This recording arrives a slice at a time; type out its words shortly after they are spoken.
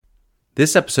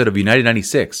This episode of United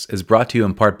 96 is brought to you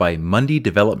in part by Mundy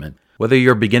Development. Whether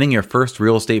you're beginning your first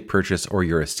real estate purchase or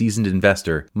you're a seasoned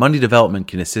investor, Mundy Development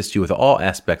can assist you with all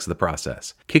aspects of the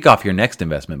process. Kick off your next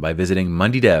investment by visiting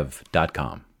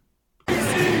mundydev.com.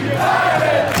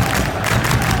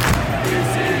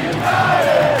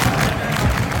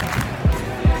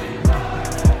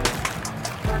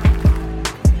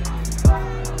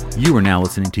 You are now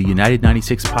listening to United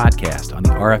 96 Podcast on the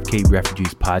RFK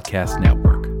Refugees Podcast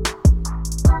Network.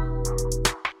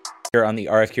 Here on the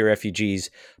RFK Refugees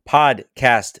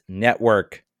Podcast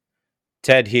Network.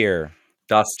 Ted here.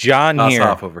 John here. Das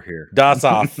off over here. Das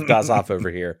off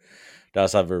over here.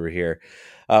 Das off over here.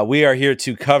 We are here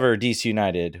to cover DC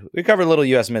United. We covered a little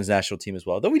U.S. men's national team as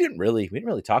well, though we didn't really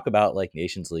talk about like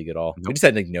Nations League at all. Nope. We just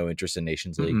had like no interest in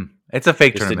Nations League. Mm-hmm. It's a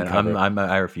fake tournament.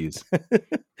 I refuse.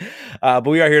 But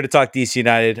we are here to talk DC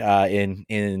United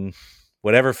in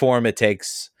whatever form it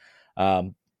takes.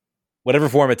 Whatever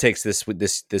form it takes this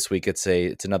week, it's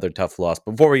another tough loss.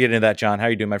 Before we get into that, John, how are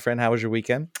you doing, my friend? How was your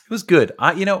weekend? It was good.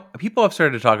 People have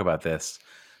started to talk about this.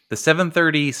 The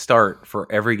 7:30 start for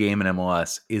every game in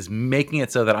MLS is making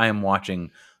it so that I am watching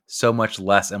so much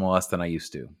less MLS than I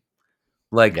used to.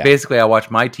 Basically, I watch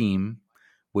my team,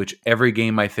 which every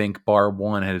game I think bar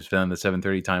one has been on the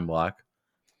 7:30 time block.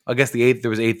 I guess there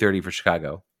was 8:30 for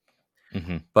Chicago,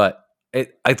 but.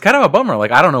 It's kind of a bummer.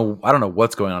 Like I don't know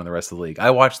what's going on in the rest of the league. I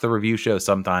watch the review show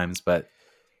sometimes, but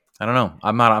I don't know.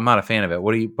 I'm not a fan of it.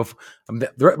 What do you?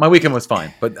 My weekend was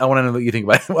fine, but I want to know what you think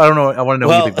about it. I don't know. I want to know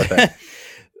what you think about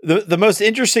that. The most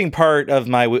interesting part of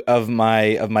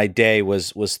my day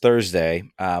was Thursday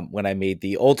when I made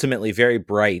the ultimately very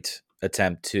bright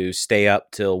attempt to stay up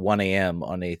till 1 a.m.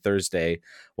 on a Thursday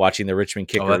watching the Richmond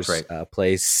Kickers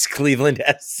play Cleveland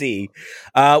SC.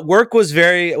 Work was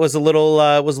a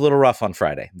little rough on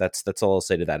Friday. That's all I'll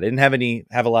say to that. I didn't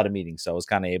have a lot of meetings, so I was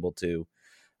kind of able to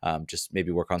just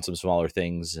maybe work on some smaller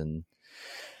things and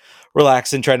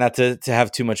relax and try not to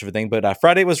have too much of a thing. But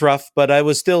Friday was rough, but it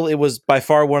was by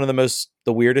far one of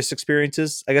the weirdest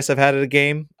experiences I guess I've had at a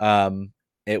game.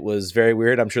 It was very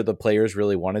weird. I'm sure the players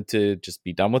really wanted to just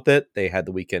be done with it. They had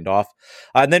the weekend off.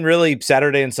 And then really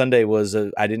Saturday and Sunday was,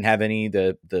 I didn't have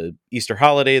the Easter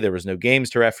holiday. There was no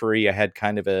games to referee. I had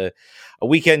kind of a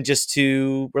weekend just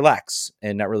to relax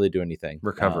and not really do anything.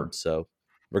 Recover.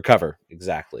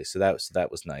 Exactly. So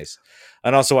that was nice.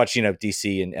 And also watch,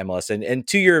 DC and MLS and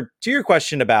to your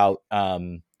question about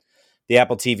the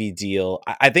Apple TV deal,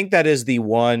 I think that is the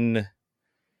one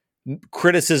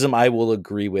criticism I will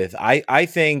agree with. I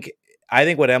think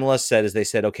what MLS said is they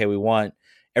said, okay,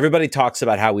 everybody talks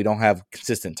about how we don't have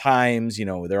consistent times.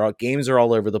 Games are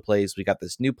all over the place. We got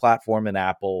this new platform in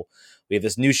Apple. We have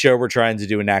this new show we're trying to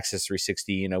do in Access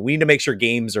 360. We need to make sure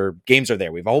games are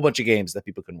there. We have a whole bunch of games that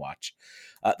people can watch.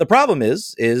 The problem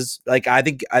is like, I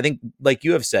think like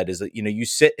you have said is that, you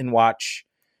sit and watch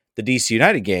the DC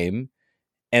United game.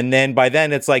 And then by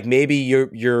then it's like, maybe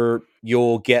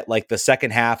you'll get like the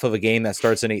second half of a game that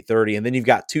starts at 8:30 and then you've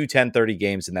got 10:30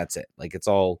 games and that's it. Like it's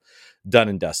all done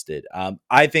and dusted.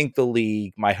 I think the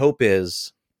league, my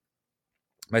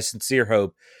sincere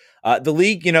hope, the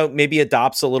league, maybe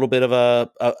adopts a little bit of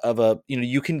a,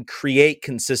 you can create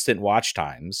consistent watch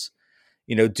times,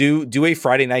 do a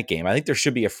Friday night game. I think there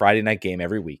should be a Friday night game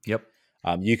every week. Yep.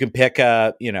 You can pick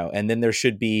and then there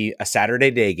should be a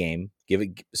Saturday day game,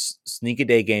 sneak a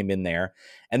day game in there.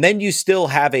 And then you still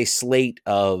have a slate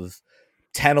of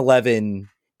 10, 11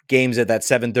 games at that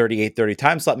 7:30, 8:30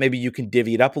 time slot. Maybe you can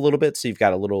divvy it up a little bit. So you've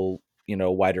got a little,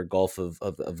 wider gulf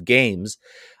of games.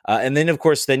 And then of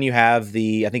course, then you have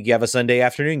I think you have a Sunday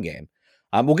afternoon game.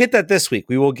 We'll get that this week.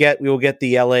 We will get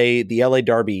the LA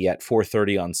Derby at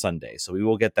 4:30 on Sunday. So we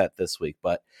will get that this week.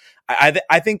 But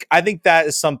I think that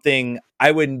is something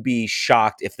I wouldn't be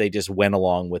shocked if they just went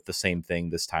along with the same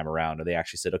thing this time around, or they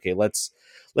actually said, okay, let's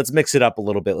mix it up a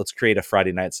little bit. Let's create a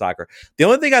Friday night soccer. The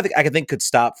only thing I think could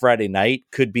stop Friday night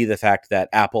could be the fact that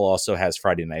Apple also has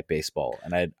Friday night baseball,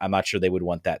 and I'm not sure they would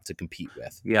want that to compete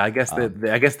with. Yeah, I guess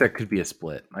I guess there could be a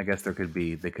split. I guess they could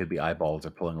be eyeballs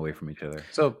are pulling away from each other.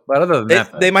 So, but other than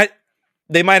that,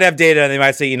 they might have data and they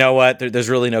might say, you know what, there's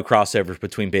really no crossover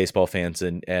between baseball fans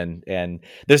and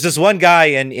there's this one guy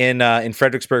in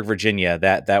Fredericksburg, Virginia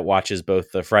that watches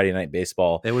both the Friday night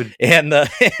baseball and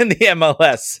the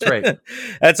MLS. That's right.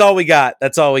 That's all we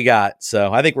got.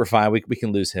 So I think we're fine. We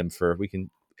can lose him we can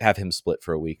have him split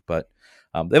for a week, but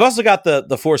they've also got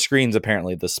the 4 screens,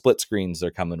 apparently the split screens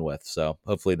they're coming with. So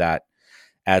hopefully that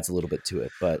adds a little bit to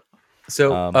it, but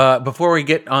So before we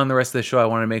get on the rest of the show, I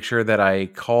want to make sure that I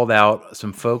called out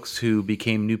some folks who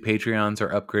became new Patreons or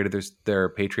upgraded their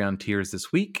Patreon tiers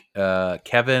this week.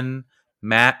 Kevin,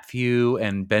 Matthew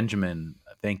and Benjamin,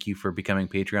 thank you for becoming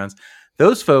Patreons.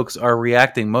 Those folks are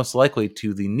reacting most likely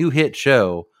to the new hit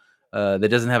show that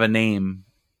doesn't have a name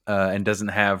and doesn't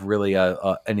have really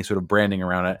any sort of branding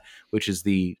around it, which is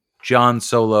the John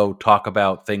Solo talk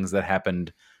about things that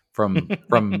happened from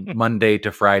Monday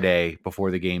to Friday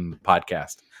before the game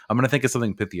podcast. I'm going to think of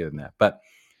something pithier than that. But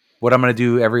what I'm going to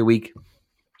do every week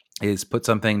is put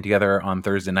something together on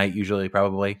Thursday night, usually,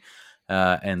 probably,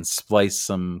 and splice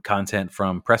some content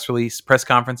from press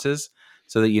conferences,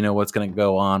 so that you know what's going to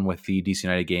go on with the DC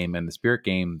United game and the Spirit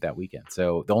game that weekend.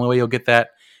 So the only way you'll get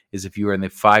that is if you are in the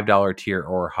 $5 tier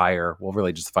or higher. Well,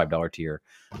 really just the $5 tier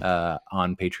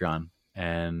on Patreon.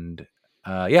 And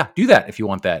do that if you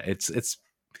want that.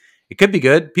 It could be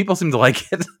good. People seem to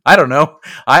like it. I don't know.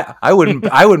 I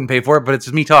wouldn't pay for it, but it's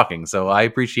just me talking. So I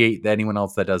appreciate anyone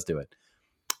else that does do it.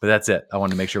 But that's it. I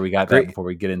wanted to make sure we got that before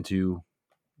we get into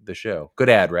the show. Good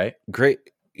ad, right? Great.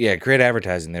 Yeah, great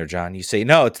advertising there, John. You say,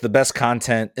 no, it's the best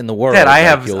content in the world. Ted, I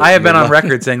have been on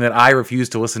record saying that I refuse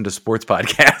to listen to sports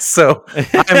podcasts. So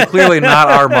I'm clearly not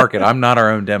our market. I'm not our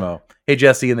own demo. Hey,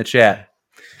 Jesse in the chat.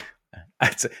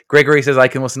 Gregory says I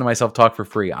can listen to myself talk for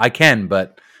free. I can,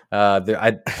 but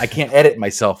I can't edit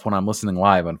myself when I'm listening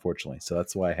live, unfortunately. So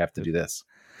that's why I have to do this.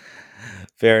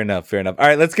 Fair enough. All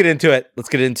right, let's get into it. Let's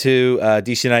get into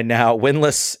DC United now.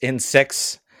 Winless in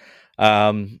 6.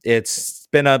 It's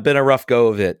been a rough go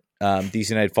of it. DC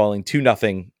United falling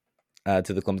 2-0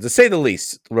 to the Columbus, to say the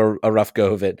least. A rough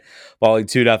go of it, falling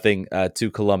 2-0 to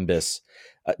Columbus.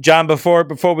 John,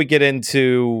 before we get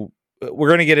into,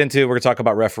 we're going to talk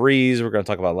about referees. We're going to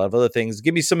talk about a lot of other things.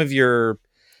 Give me some of your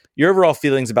overall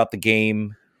feelings about the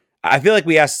game. I feel like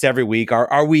we ask this every week.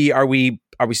 Are we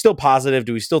still positive?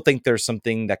 Do we still think there's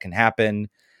something that can happen?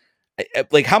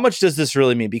 Like, how much does this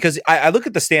really mean? Because I look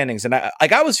at the standings and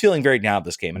I was feeling very down at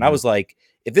this game, and I was like,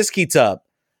 if this keeps up,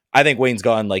 I think Wayne's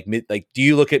gone. Like, do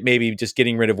you look at maybe just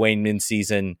getting rid of Wayne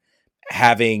mid-season,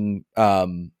 having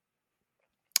the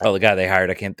guy they hired?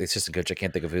 The assistant coach. I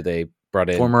can't think of who they brought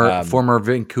in. Former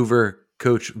Vancouver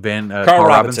coach Carl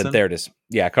Robinson. There it is.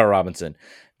 Yeah, Carl Robinson.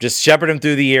 Just shepherd him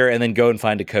through the year and then go and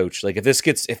find a coach. Like,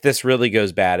 if this really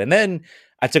goes bad, and then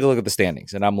I took a look at the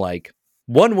standings and I'm like,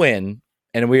 1 win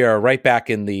and we are right back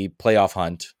in the playoff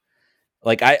hunt.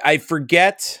 Like, I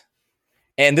forget,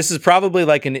 and this is probably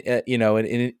like an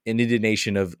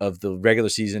indignation of the regular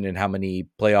season and how many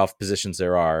playoff positions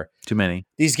there are. Too many.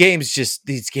 These games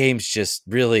just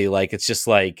really, like, it's just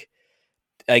like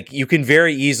you can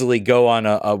very easily go on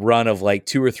a run of like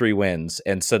 2 or 3 wins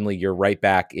and suddenly you're right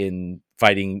back in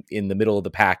fighting in the middle of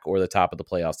the pack or the top of the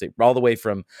playoffs, all the way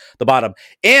from the bottom.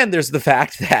 And there's the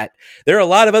fact that there are a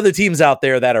lot of other teams out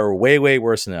there that are way, way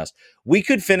worse than us. We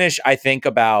could finish, I think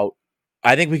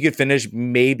we could finish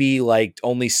maybe like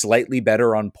only slightly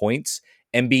better on points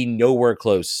and be nowhere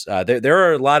close. There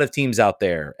are a lot of teams out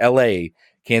there, LA,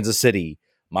 Kansas City,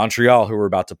 Montreal, who are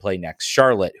about to play next,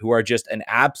 Charlotte, who are just an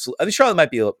absolute. I think Charlotte might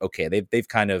be okay.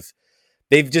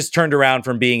 They've just turned around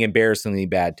from being embarrassingly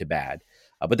bad to bad.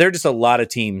 But there are just a lot of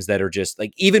teams that are just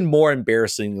like even more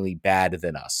embarrassingly bad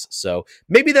than us. So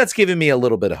maybe that's given me a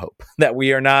little bit of hope that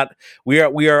we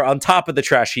are on top of the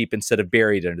trash heap instead of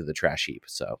buried under the trash heap.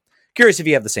 So curious if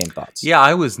you have the same thoughts. Yeah,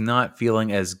 I was not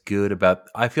feeling as good about.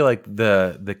 I feel like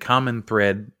the common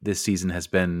thread this season has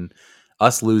been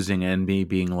us losing and me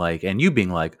being like, and you being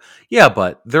like, yeah,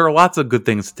 but there are lots of good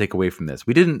things to take away from this.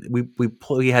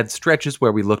 We had stretches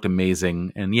where we looked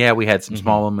amazing, and yeah, we had some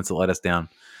small moments that let us down.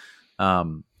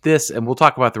 And we'll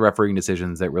talk about the refereeing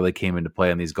decisions that really came into play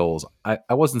on these goals. I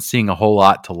wasn't seeing a whole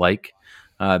lot to like.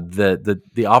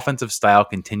 The offensive style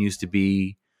continues to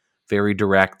be very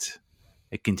direct.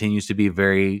 It continues to be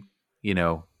very,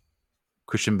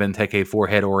 Christian Benteke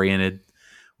forehead oriented,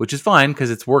 which is fine because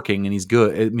it's working and he's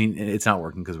good. I mean, it's not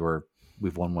working because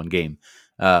we've won 1 game,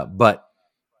 but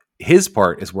his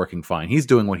part is working fine. He's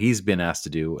doing what he's been asked to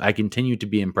do. I continue to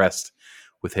be impressed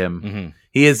with him.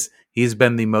 Mm-hmm. He's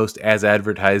been the most as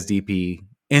advertised DP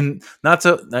in not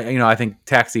so, I think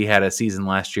Taxi had a season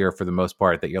last year for the most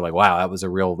part that you're like, wow, that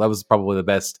was probably the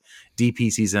best DP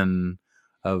season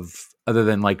other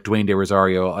than like Dwayne De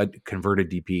Rosario, a converted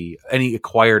DP, any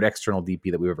acquired external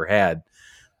DP that we've ever had.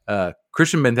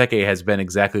 Christian Benteke has been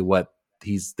exactly what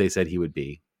they said he would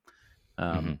be.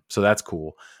 So that's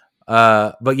cool.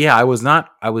 But yeah, I was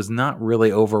not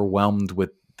really overwhelmed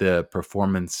with the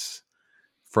performance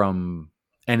from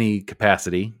any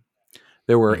capacity.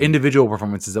 There were individual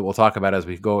performances that we'll talk about as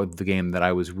we go with the game that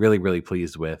I was really, really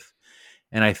pleased with.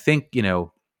 And I think,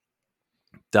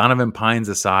 Donovan Pines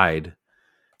aside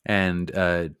and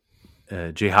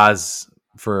Jehaz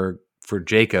for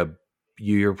Jacob,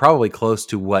 you're probably close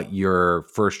to what your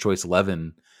first choice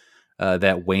 11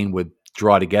 that Wayne would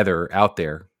draw together out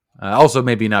there. Also,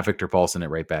 maybe not Victor Paulson at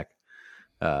right back.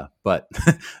 But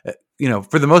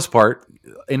for the most part,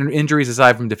 injuries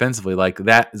aside from defensively, like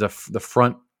that is the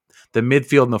front, the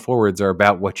midfield and the forwards are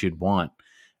about what you'd want.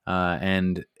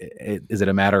 And is it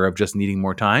a matter of just needing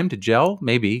more time to gel?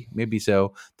 Maybe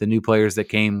so. The new players that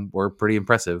came were pretty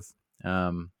impressive.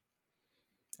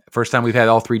 First time we've had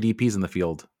all three DPs in the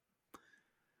field.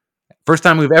 First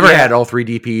time we've ever had all three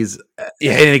DPs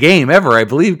in a game ever, I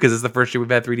believe, because it's the first year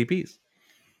we've had three DPs.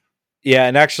 Yeah,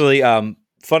 and actually,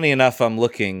 funny enough, I'm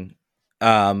looking,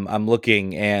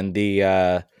 and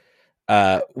the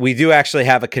we do actually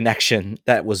have a connection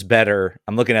that was better.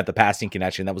 I'm looking at the passing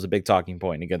connection. That was a big talking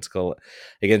point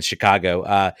against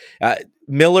Chicago.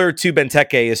 Miller to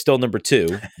Benteke is still number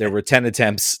 2. There were 10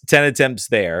 attempts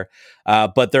there.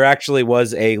 But there actually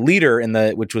was a leader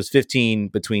which was 15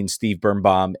 between Steve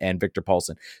Birnbaum and Victor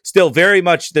Paulson. Still very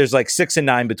much, there's like 6 and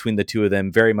 9 between the two of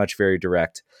them. Very much, very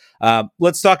direct.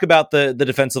 Let's talk about the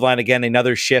defensive line again.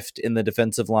 Another shift in the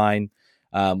defensive line.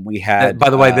 We had, by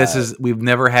the way, we've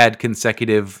never had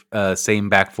consecutive same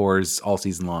back fours all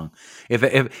season long.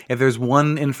 If there's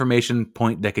one information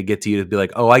point that could get to you to be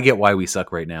like, oh, I get why we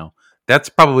suck right now, that's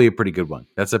probably a pretty good one.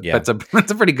 That's a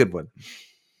pretty good one.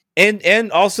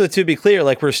 And also, to be clear,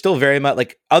 like, we're still very much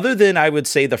like, other than I would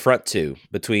say the front two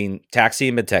between Taxi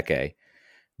and Benteke,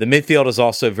 the midfield is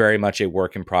also very much a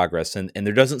work in progress, and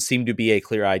there doesn't seem to be a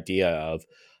clear idea of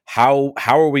how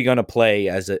are we going to play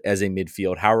as a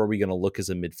midfield? How are we going to look as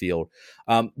a midfield?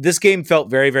 This game felt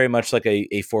very, very much like a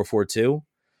 4-4-2.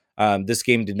 This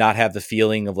game did not have the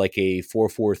feeling of like a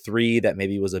 4-4-3 that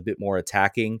maybe was a bit more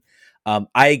attacking.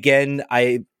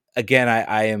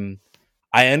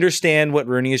 I understand what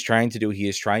Rooney is trying to do. He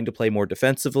is trying to play more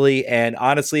defensively. And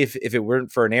honestly, if it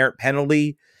weren't for an errant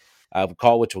penalty,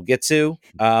 call, which we'll get to,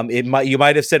 you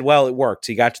might have said, well, it worked.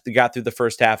 You got through the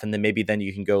first half, and then maybe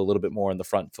you can go a little bit more on the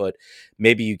front foot.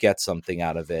 Maybe you get something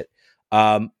out of it.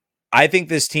 I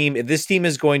think if this team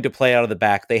is going to play out of the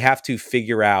back, they have to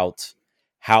figure out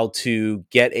how to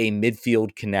get a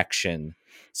midfield connection.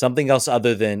 Something else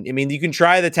other than, you can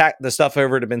try the stuff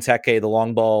over to Benteke, the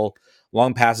long ball,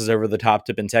 long passes over the top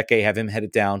to Benteke, have him head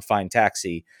it down, find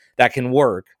Taxi. That can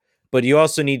work. But you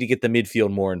also need to get the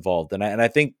midfield more involved. And I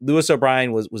think Lewis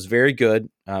O'Brien was very good.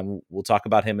 We'll talk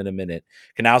about him in a minute.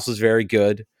 Canals was very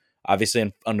good. Obviously,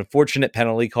 an unfortunate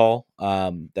penalty call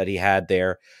that he had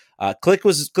there. Click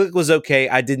was okay.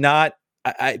 I did not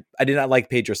like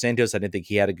Pedro Santos. I didn't think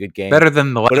he had a good game. Better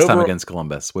than the last time against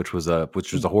Columbus, which was a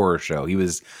horror show. He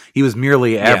was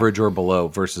merely average or below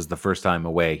versus the first time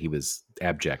away. He was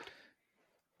abject.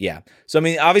 Yeah. So,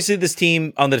 obviously this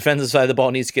team on the defensive side of the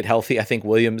ball needs to get healthy. I think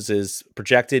Williams is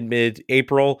projected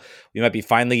mid-April. We might be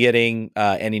finally getting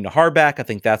Andy Nahar back. I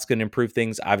think that's going to improve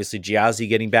things. Obviously, Giazzi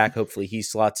getting back. Hopefully he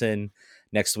slots in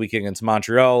next week against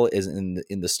Montreal, is in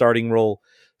the starting role.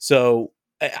 So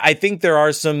I think there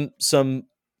are some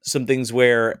things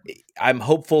where I'm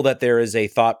hopeful that there is a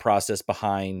thought process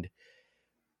behind,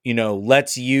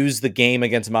 let's use the game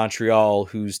against Montreal,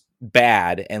 who's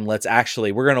bad, and we're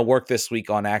going to work this week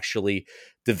on actually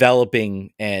developing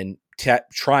and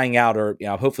trying out, or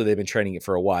hopefully they've been training it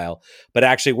for a while, but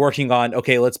actually working on,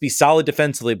 okay, let's be solid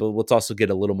defensively, but let's also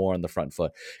get a little more on the front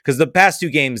foot. Because the past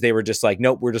 2 games, they were just like,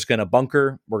 nope, we're just going to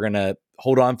bunker. We're going to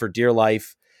hold on for dear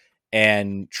life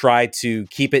and try to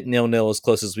keep it 0-0 as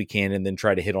close as we can, and then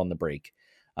try to hit on the break.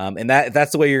 And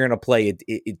that's the way you're going to play.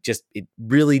 It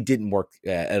really didn't work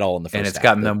at all in the first half. And it's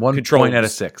gotten them 1 point out of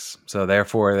 6. So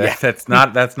therefore, that's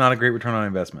not a great return on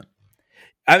investment.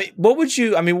 Would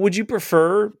you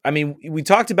prefer? We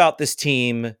talked about this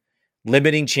team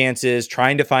limiting chances,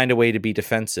 trying to find a way to be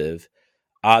defensive.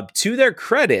 To their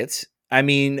credit,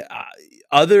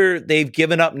 they've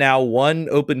given up now 1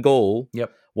 open goal.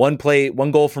 Yep.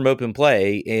 1 goal from open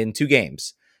play in 2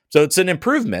 games. So it's an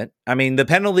improvement. The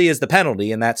penalty is the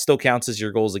penalty, and that still counts as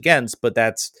your goals against, but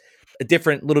that's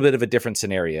little bit of a different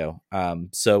scenario.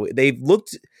 So they've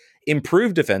looked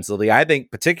improved defensively. I think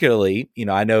particularly,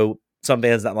 I know some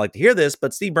fans don't like to hear this,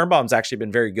 but Steve Birnbaum's actually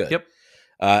been very good. Yep.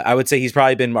 I would say he's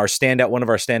probably been one of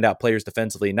our standout players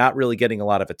defensively, not really getting a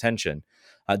lot of attention.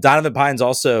 Donovan Pines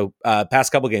also,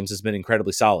 past couple games, has been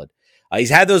incredibly solid. He's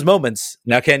had those moments.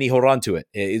 Now, can he hold on to it?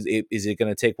 Is it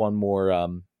going to take one more?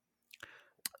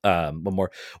 One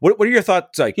more. What are your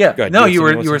thoughts? Like, yeah, go ahead. No, you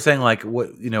were saying like,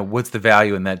 what's the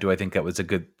value in that? Do I think that was a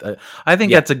good? I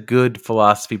think that's a good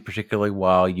philosophy, particularly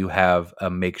while you have a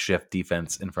makeshift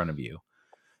defense in front of you.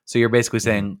 So you're basically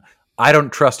saying, I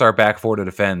don't trust our back four to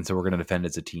defend, so we're going to defend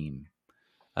as a team.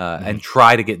 and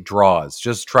try to get draws.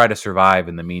 Just try to survive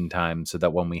in the meantime, so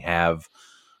that when we have,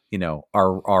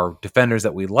 our defenders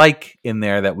that we like in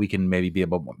there, that we can maybe be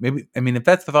able. Maybe, I mean, if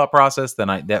that's the thought process, then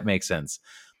that makes sense.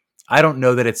 I don't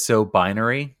know that it's so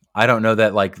binary. I don't know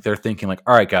that like they're thinking like,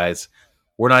 all right, guys,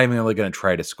 we're not even really going to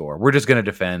try to score. We're just going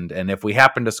to defend, and if we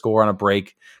happen to score on a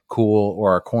break, cool,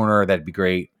 or a corner, that'd be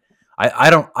great. We're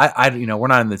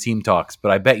not in the team talks,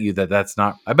 but I bet you that's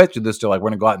not. I bet you they're still like, we're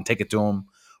going to go out and take it to them.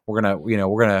 We're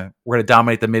gonna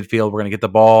dominate the midfield. We're gonna get the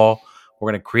ball.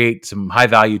 We're gonna create some high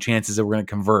value chances that we're gonna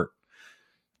convert.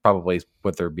 Probably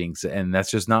what they're being said, and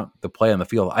that's just not the play on the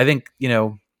field. I think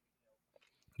you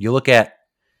look at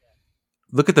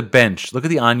the bench, look at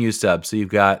the unused sub. So you've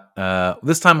got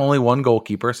this time only one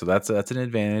goalkeeper, so that's an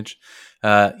advantage.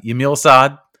 Yamil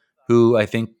Assad, who I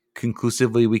think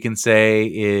conclusively we can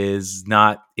say is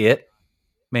not it,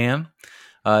 man.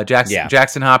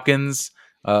 Jackson Hopkins.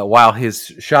 While his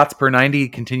shots per 90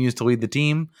 continues to lead the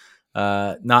team,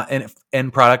 not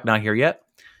end product, not here yet.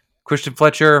 Christian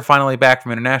Fletcher finally back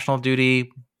from international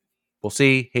duty. We'll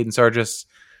see. Hayden Sargis,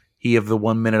 he of the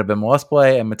 1 minute of MLS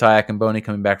play, and Mattia Akamboni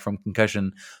coming back from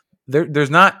concussion.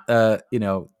 There's not, Ted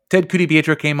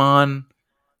Kudipietro came on.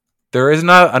 There is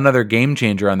not another game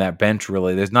changer on that bench,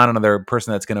 really. There's not another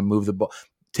person that's going to move the ball,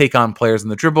 take on players in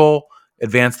the dribble,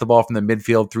 advance the ball from the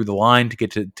midfield through the line to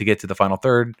get to the final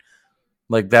third.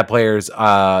 Like that player's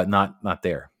not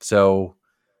there. So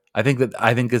I think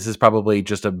this is probably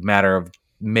just a matter of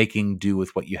making do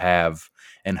with what you have,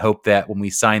 and hope that when we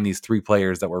sign these 3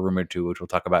 players that we're rumored to, which we'll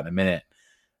talk about in a minute,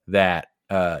 that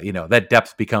that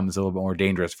depth becomes a little bit more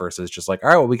dangerous versus just like, all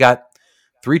right, well, we got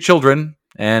 3 children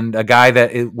and a guy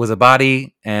that was a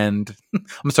body, and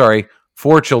I'm sorry,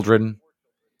 4 children,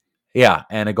 yeah,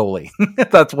 and a goalie.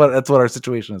 That's what our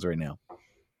situation is right now.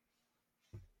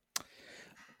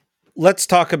 Let's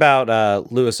talk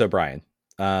about Lewis O'Brien.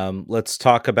 Let's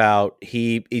talk about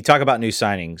he talk about new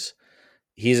signings.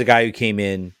 He's a guy who came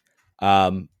in,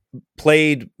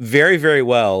 played very, very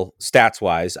well stats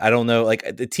wise. I don't know,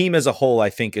 like the team as a whole, I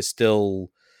think is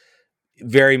still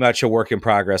very much a work in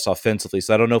progress offensively.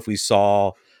 So I don't know if we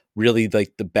saw really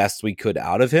like the best we could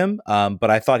out of him. But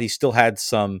I thought he still had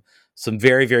some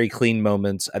very, very clean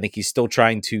moments. I think he's still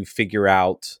trying to figure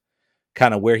out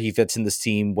kind of where he fits in this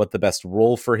team, what the best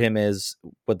role for him is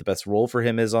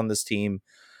on this team.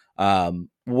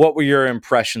 What were your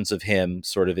impressions of him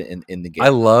sort of in the game? I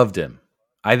loved him.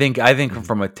 I think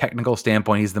from a technical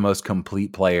standpoint, he's the most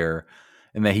complete player,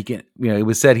 and that he can, it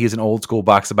was said he's an old school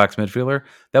box to box midfielder.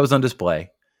 That was on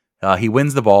display. He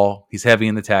wins the ball. He's heavy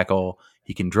in the tackle.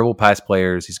 He can dribble past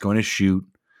players. He's going to shoot.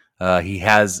 He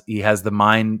has the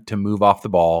mind to move off the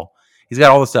ball. He's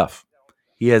got all the stuff.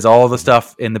 He has all the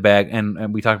stuff in the bag,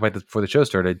 and we talked about this before the show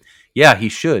started. Yeah, he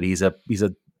should. He's a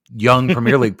young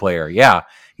Premier League player. Yeah,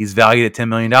 he's valued at $10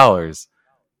 million.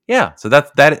 Yeah, so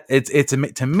it's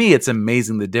to me, it's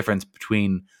amazing the difference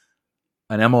between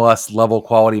an MLS level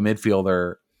quality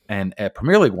midfielder and a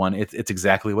Premier League one. It's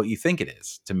exactly what you think it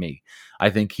is to me.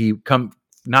 I think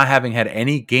not having had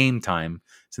any game time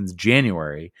since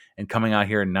January and coming out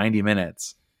here in 90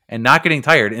 minutes and not getting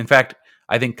tired. In fact,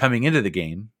 I think coming into the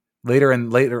game later in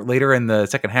the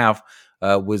second half,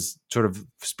 was sort of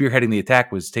spearheading the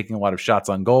attack, was taking a lot of shots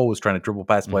on goal, was trying to dribble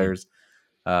past players.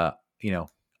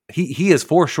 He is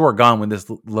for sure gone when this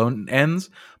loan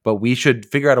ends, but we should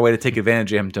figure out a way to take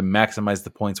advantage of him to maximize the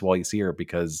points while he's here,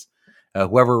 because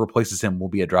whoever replaces him will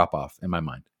be a drop off in my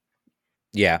mind.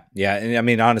 Yeah. And I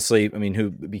mean, honestly,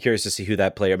 be curious to see who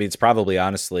that player. I mean, it's probably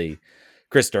honestly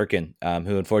Chris Durkin,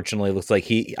 who unfortunately looks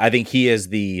like I think he is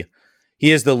the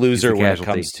loser when it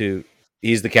comes to.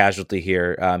 He's the casualty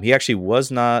here. He actually was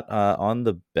not on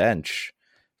the bench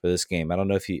for this game. I don't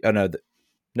know if he. Oh no,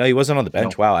 no, he wasn't on the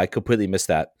bench. No. Wow, I completely missed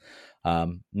that.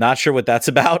 Not sure what that's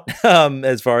about.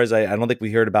 As far as I don't think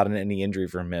we heard about any injury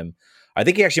from him. I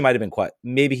think he actually might have been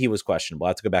maybe he was questionable.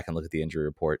 I have to go back and look at the injury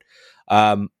report.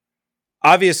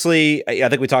 Obviously, I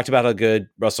think we talked about how good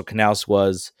Russell Canouse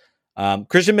was.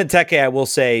 Christian Benteke, I will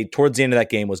say, towards the end of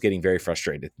that game was getting very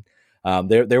frustrated.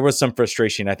 There was some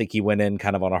frustration. I think he went in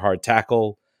kind of on a hard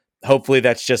tackle. Hopefully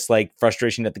that's just like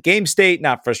frustration at the game state,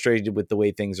 not frustrated with the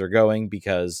way things are going,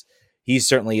 because he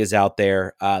certainly is out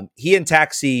there. He and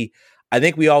Taxi, I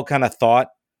think we all kind of thought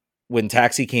when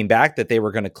Taxi came back that they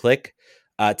were going to click.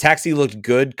 Taxi looked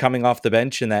good coming off the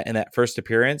bench in that first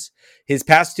appearance. His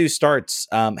past 2 starts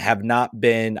have not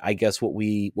been, I guess, what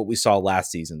we saw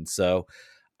last season. So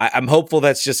I'm hopeful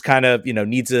that's just kind of,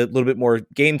 needs a little bit more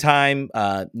game time,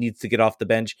 needs to get off the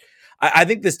bench. I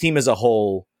think this team as a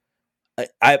whole,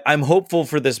 I'm hopeful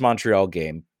for this Montreal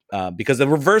game. because the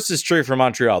reverse is true for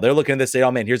Montreal. They're looking at this, say,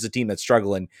 oh man, here's a team that's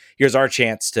struggling. Here's our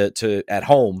chance to at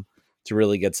home to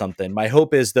really get something. My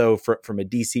hope is, though, from a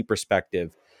DC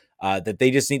perspective, that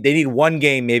they need one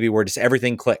game maybe where just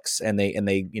everything clicks and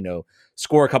they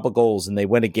score a couple goals and they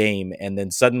win a game, and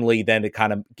then suddenly then it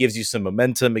kind of gives you some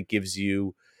momentum. It gives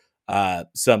you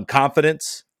some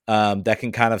confidence that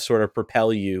can kind of sort of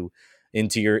propel you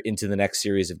into the next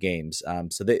series of games.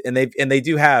 So they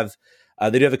do have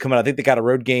it coming out. I think they got a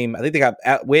road game. I think they got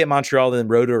away at Montreal, then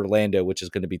road to Orlando, which is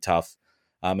going to be tough.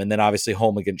 And then obviously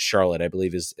home against Charlotte, I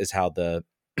believe is how the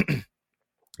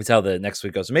is how the next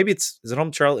week goes. So maybe is it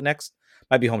home Charlotte next?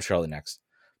 Might be home Charlotte next.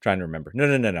 I'm trying to remember. No.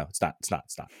 It's not.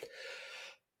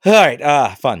 All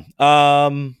right. Fun.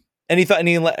 Any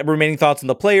remaining thoughts on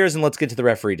the players, and let's get to the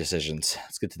referee decisions.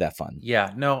 Let's get to that fun.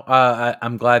 Yeah. No.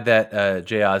 I'm glad that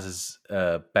Jay Oz is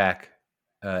back,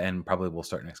 and probably will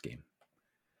start next game.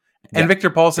 And Victor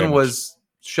Paulson was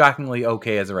shockingly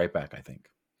okay as a right back, I think.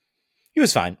 He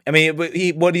was fine. I mean, what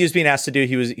he was being asked to do,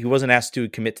 he wasn't asked to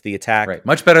commit to the attack. Right,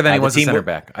 much better than he was a center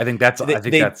back. I think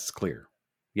that's clear.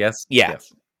 Yes. Yeah.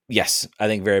 Yes, I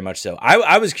think very much so.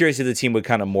 I was curious if the team would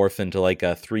kind of morph into like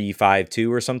a 3-5-2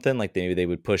 or something. Like maybe they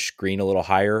would push Green a little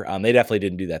higher. They definitely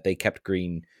didn't do that. They kept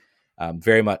Green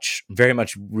very much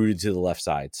rooted to the left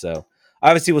side. So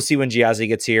obviously we'll see when Giazzi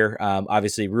gets here.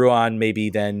 Obviously Ruan maybe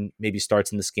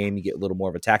starts in this game. You get a little more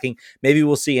of attacking. Maybe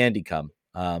we'll see Andy come.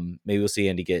 Maybe we'll see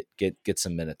Andy get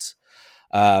some minutes.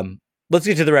 Let's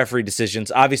get to the referee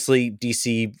decisions. Obviously,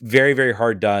 DC very, very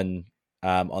hard done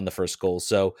on the first goal.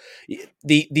 So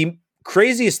the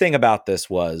craziest thing about this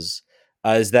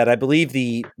is that I believe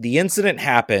the incident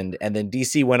happened and then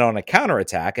DC went on a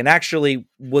counterattack and actually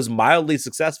was mildly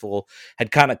successful,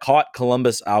 had kind of caught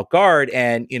Columbus out guard,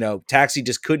 and Taxi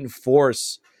just couldn't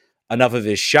force enough of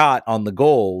his shot on the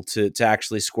goal to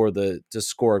actually score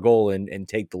a goal and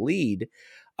take the lead,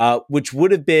 which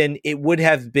would have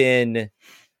been.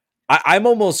 I'm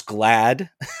almost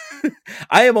glad.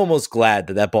 I am almost glad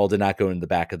that ball did not go in the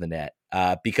back of the net,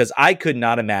 because I could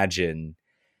not imagine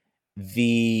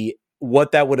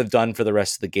what that would have done for the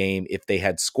rest of the game if they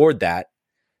had scored that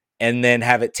and then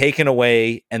have it taken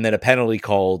away and then a penalty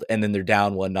called and then they're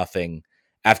down 1-0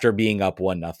 after being up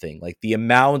 1-0. Like the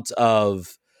amount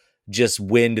of just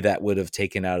wind that would have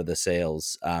taken out of the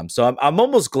sails. So I'm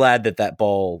almost glad that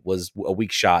ball was a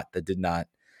weak shot that did not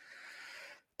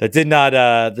go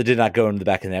into the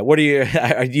back of the net. What do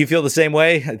you feel the same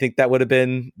way? I think that would have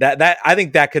been that I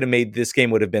think that could have made this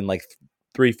game would have been like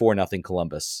 3-4-0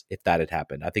 Columbus if that had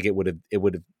happened. I think it would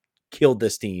have killed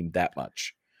this team that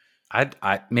much.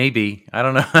 I maybe, I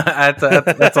don't know.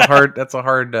 that's a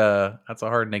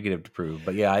hard negative to prove.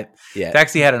 But yeah.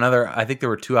 Taxi had I think there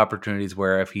were 2 opportunities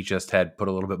where if he just had put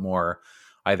a little bit more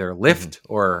either lift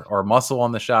or muscle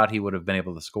on the shot, he would have been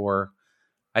able to score.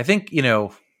 I think,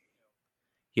 yeah,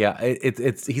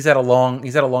 he's had a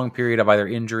long period of either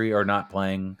injury or not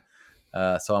playing.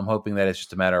 So I'm hoping that it's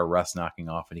just a matter of rust knocking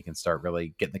off and he can start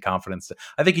really getting the confidence.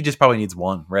 I think he just probably needs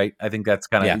one, right? I think that's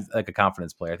kind of like a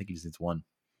confidence player. I think he just needs one.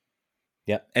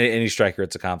 Yeah, any striker,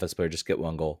 it's a confidence player. Just get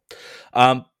one goal.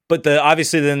 But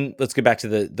obviously, then let's get back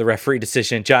to the referee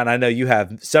decision. John, I know you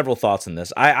have several thoughts on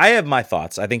this. I have my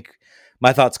thoughts. I think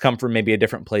my thoughts come from maybe a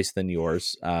different place than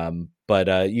yours.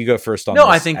 But you go first on this. No,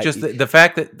 I think just the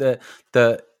fact that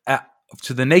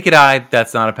to the naked eye,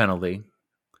 that's not a penalty.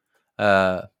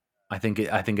 I think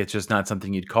it's just not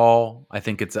something you'd call. I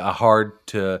think it's hard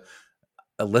to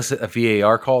elicit a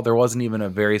VAR call. There wasn't even a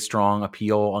very strong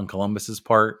appeal on Columbus's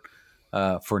part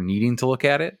for needing to look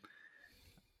at it.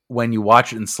 When you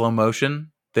watch it in slow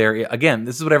motion, again,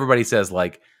 this is what everybody says,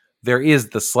 like, there is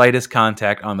the slightest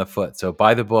contact on the foot. So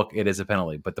by the book, it is a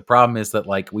penalty. But the problem is that,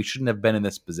 like, we shouldn't have been in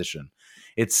this position.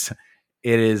 It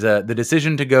is the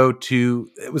decision to go to,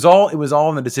 it was all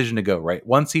in the decision to go, right?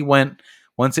 Once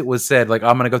it was said, like,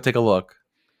 I'm going to go take a look.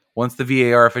 Once the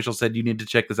VAR official said, you need to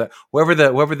check this out, whoever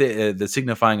the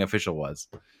signifying official was,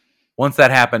 once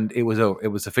that happened, it was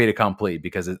a fait accompli,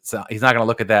 because he's not going to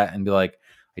look at that and be like,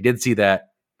 I did see that,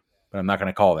 but I'm not going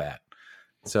to call that.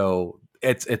 So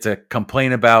it's a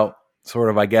complaint about sort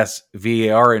of, I guess,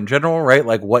 VAR in general, right?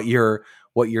 Like what you're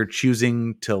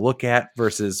choosing to look at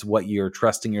versus what you're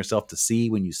trusting yourself to see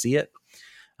when you see it.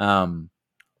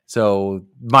 So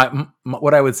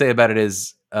what I would say about it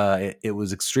is it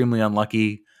was extremely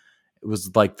unlucky. It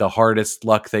was like the hardest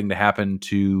luck thing to happen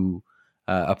to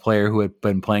a player who had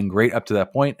been playing great up to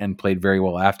that point and played very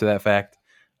well after that fact.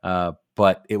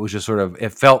 But it was just sort of,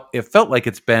 it felt like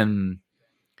it's been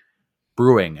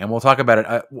brewing, and we'll talk about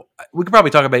it. We could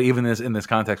probably talk about it even in this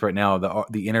context right now.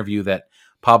 The interview that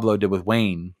Pablo did with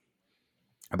Wayne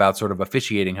about sort of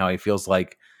officiating, how he feels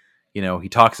like he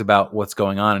talks about what's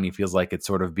going on, and he feels like it's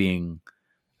sort of being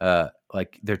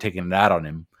like they're taking it out on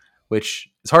him, which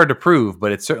is hard to prove,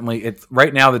 but it's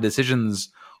right now the decisions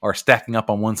are stacking up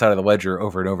on one side of the ledger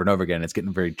over and over and over again. It's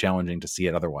getting very challenging to see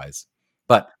it otherwise.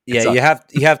 But yeah, you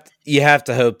have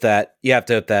to hope that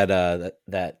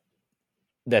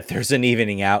that there's an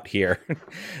evening out here,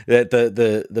 that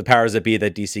the powers that be,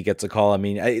 that DC gets a call. I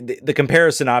mean, the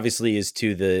comparison obviously is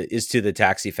to the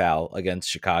taxi foul against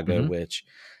Chicago, which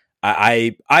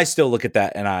I still look at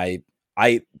that and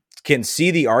I can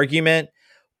see the argument,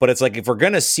 but it's like, if we're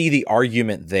going to see the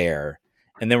argument there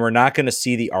and then we're not going to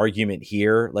see the argument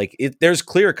here, like there's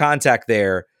clear contact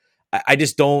there. I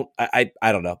just don't, I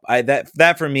don't know.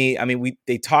 That for me, I mean,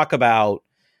 they talk about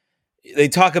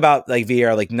like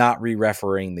VAR, like not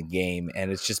re-refereeing the game.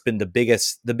 And it's just been the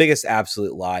biggest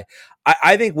absolute lie.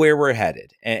 I think where we're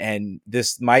headed, and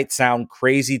this might sound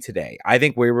crazy today, I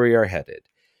think where we are headed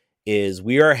is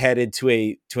we are headed to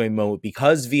a moment,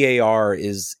 because VAR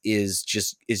is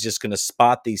just going to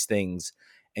spot these things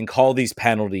and call these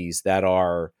penalties that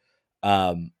are,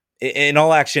 in all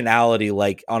actionality,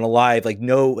 like on a live, like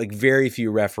very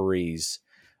few referees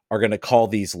are going to call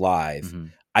these live.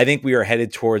 I think we are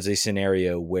headed towards a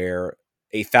scenario where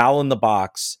a foul in the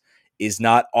box is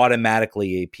not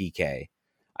automatically a PK.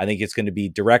 I think it's going to be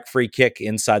direct free kick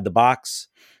inside the box,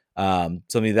 something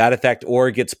to that effect, or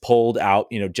it gets pulled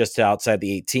out, just outside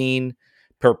the 18,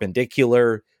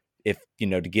 perpendicular, if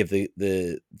to give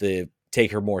the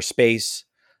taker more space.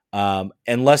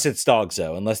 Unless it's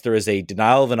Dogzo, unless there is a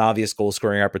denial of an obvious goal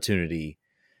scoring opportunity,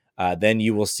 then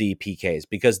you will see PKs,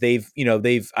 because I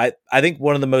think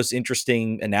one of the most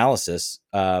interesting analysis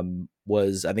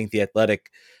was, I think The Athletic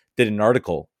did an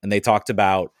article, and they talked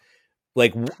about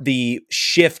like the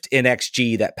shift in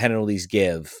XG that penalties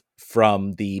give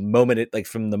from the moment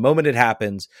it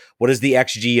happens. What is the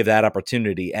XG of that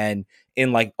opportunity? And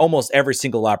in like almost every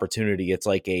single opportunity, it's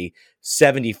like a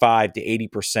 75 to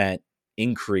 80%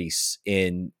 increase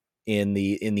in the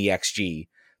XG,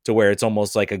 to where it's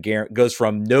almost like goes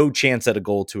from no chance at a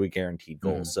goal to a guaranteed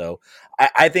goal. So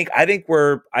I think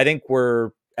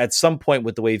we're at some point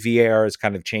with the way VAR has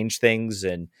kind of changed things,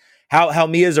 and how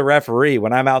me as a referee,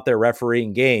 when I'm out there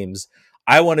refereeing games,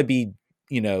 I want to be,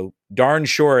 darn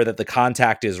sure that the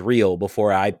contact is real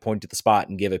before I point to the spot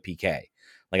and give a PK.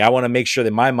 Like, I want to make sure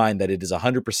in my mind that it is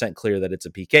 100% clear that it's a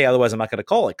PK. Otherwise, I'm not going to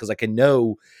call it, because I can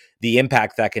know the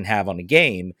impact that can have on a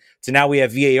game. So now we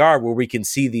have VAR where we can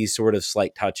see these sort of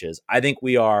slight touches. I think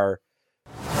we are.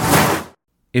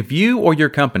 If you or your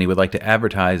company would like to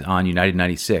advertise on United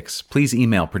 96, please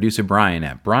email producer Brian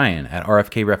at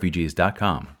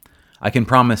rfkrefugees.com. I can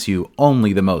promise you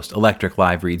only the most electric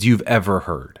live reads you've ever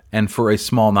heard. And for a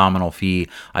small nominal fee,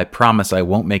 I promise I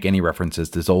won't make any references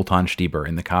to Zoltan Stieber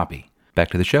in the copy. Back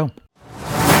to the show.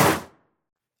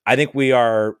 I think we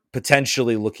are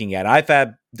potentially looking at,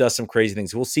 IFAB does some crazy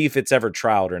things. We'll see if it's ever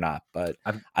trialed or not, but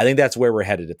I think that's where we're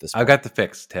headed at this point. I've got the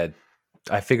fix, Ted.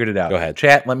 I figured it out. Go ahead.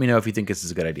 Chat, let me know if you think this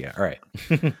is a good idea. All right.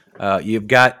 You've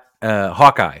got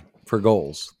Hawkeye for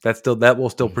goals. That will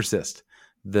still persist.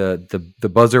 The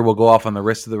buzzer will go off on the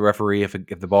wrist of the referee if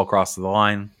the ball crosses the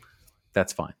line.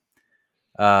 That's fine.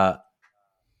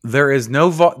 There is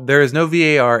no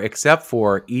VAR, except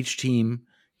for each team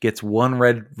gets one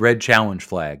red challenge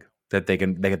flag that they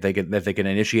can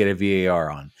initiate a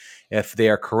VAR on. If they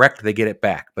are correct, they get it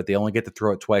back, but they only get to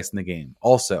throw it twice in the game.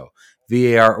 Also,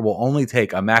 VAR will only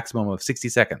take a maximum of 60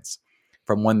 seconds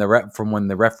from when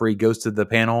the referee goes to the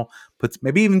panel,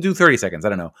 maybe even do 30 seconds. I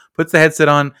don't know. Puts the headset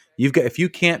on. If you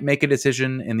can't make a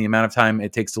decision in the amount of time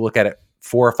it takes to look at it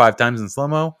 4 or 5 times in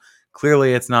slow-mo,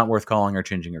 clearly it's not worth calling or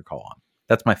changing your call on.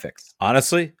 That's my fix.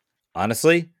 Honestly,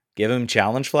 give them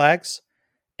challenge flags,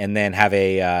 and then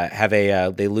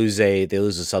they lose a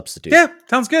substitute. Yeah,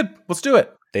 sounds good. Let's do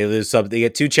it. They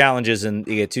get 2 challenges and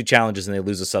they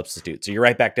lose a substitute. So you're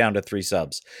right back down to 3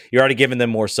 subs. You're already giving them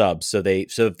more subs. So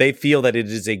if they feel that it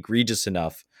is egregious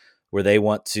enough where they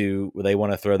want to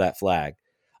throw that flag.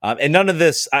 And none of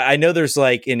this, I know there's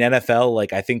like in NFL,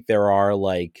 like I think there are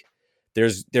like,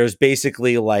 there's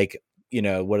basically like,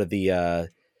 what are the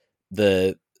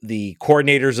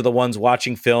coordinators are the ones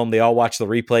watching film. They all watch the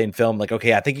replay and film. Like,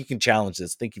 okay, I think you can challenge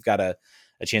this. I think you've got a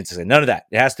chance to say none of that.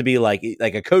 It has to be like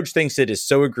a coach thinks it is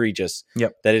so egregious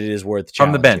that it is worth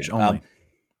challenging. From the bench only.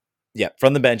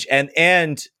 From the bench.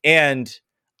 And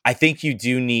I think you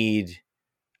do need,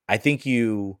 I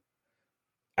feel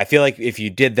like if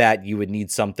you did that, you would need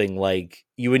something like,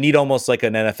 you would need almost like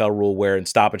an NFL rule where in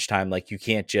stoppage time, like you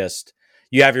can't just,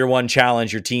 you have your one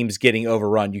challenge, your team's getting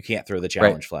overrun, you can't throw the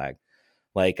challenge flag.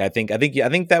 Like, I think that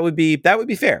would be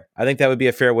fair. I think that would be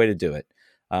a fair way to do it.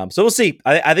 So we'll see.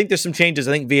 I think there's some changes.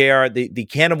 I think VAR, the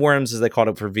can of worms, as they called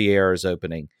it for VAR, is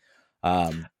opening.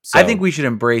 So I think we should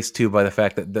embrace too by the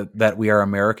fact that we are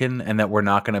American and that we're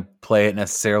not going to play it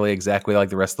necessarily exactly like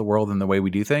the rest of the world in the way we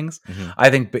do things. I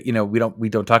think, but we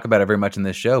don't talk about it very much in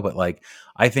this show, but like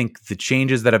I think the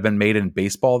changes that have been made in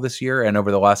baseball this year and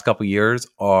over the last couple of years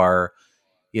are,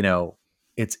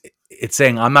 it's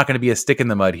saying I'm not going to be a stick in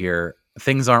the mud here.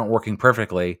 Things aren't working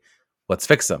perfectly. Let's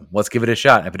fix them. Let's give it a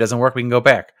shot. If it doesn't work, we can go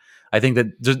back. I think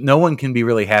that no one can be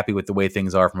really happy with the way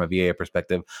things are from a VA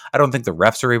perspective. I don't think the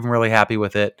refs are even really happy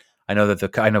with it. I know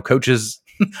that I know coaches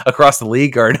across the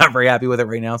league are not very happy with it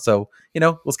right now. So,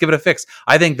 let's give it a fix.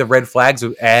 I think the red flags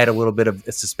would add a little bit of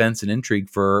suspense and intrigue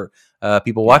for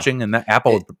people watching, and that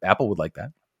Apple would like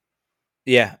that.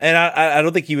 Yeah, and I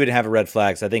don't think you would have a red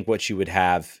flags. I think what you would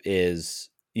have is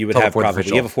you would have probably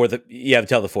you have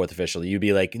tell the fourth official. You'd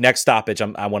be like, next stoppage,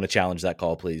 I want to challenge that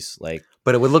call, please. Like,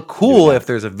 but it would look cool if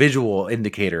there's a visual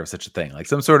indicator of such a thing, like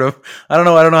some sort of I don't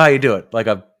know how you do it. Like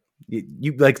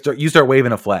you start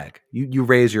waving a flag. You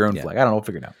raise your own flag. I don't know.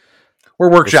 Figure it out. We're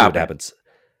workshopping. What happens?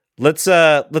 Let's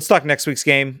talk next week's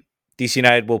game. DC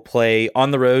United will play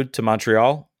on the road to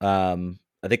Montreal. I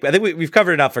think we've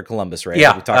covered enough for Columbus, right?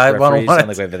 Yeah, we talked referees. I don't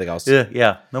think we have anything else.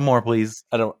 Yeah. No more, please.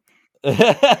 I don't.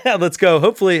 Let's go.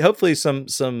 Hopefully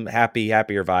some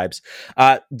happier vibes.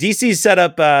 DC's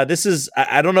setup. This is,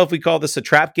 I don't know if we call this a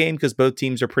trap game because both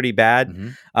teams are pretty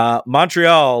bad.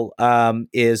 Montreal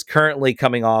is currently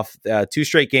coming off 2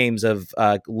 straight games of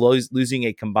losing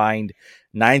a combined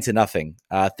 9-0.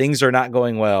 Things are not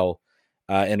going well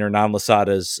in Hernan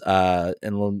Losada's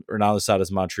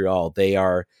Montreal. They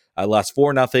are lost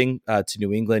 4-0 to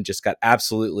New England. Just got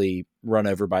absolutely run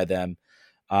over by them.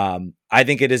 I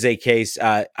think it is a case.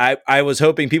 I was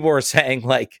hoping people were saying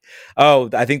like, "Oh,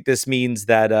 I think this means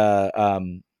that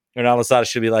Hernan Losada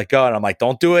should be let go," and I'm like,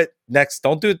 "Don't do it next.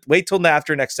 Don't do it. Wait till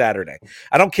after next Saturday.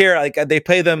 I don't care. Like they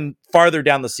play them farther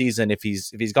down the season. If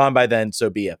he's gone by then, so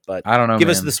be it. But I don't know. Give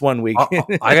us this 1 week. all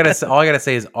I gotta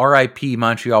say is R.I.P.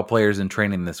 Montreal players in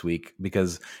training this week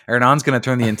because Hernan's going to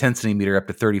turn the intensity meter up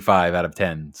to 35 out of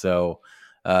 10. So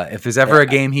if there's ever a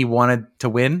game he wanted to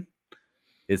win,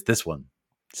 it's this one.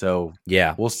 So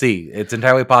yeah, we'll see. It's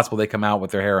entirely possible they come out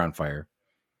with their hair on fire.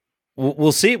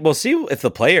 We'll see. We'll see if the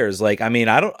players I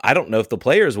don't know if the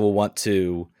players will want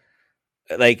to.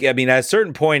 At a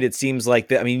certain point, it seems like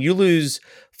that. You lose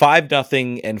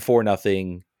 5-0 and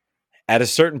 4-0 at a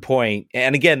certain point.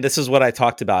 And again, this is what I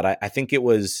talked about. I think it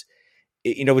was,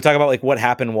 we talk about like what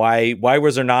happened. Why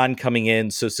was Hernan coming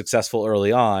in so successful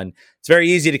early on? It's very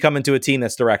easy to come into a team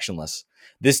that's directionless.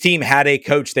 This team had a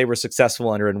coach they were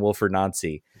successful under in Wilfried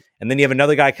Nancy. And then you have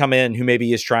another guy come in who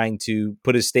maybe is trying to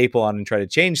put his staple on and try to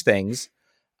change things.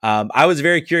 I was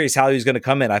very curious how he was going to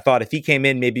come in. I thought if he came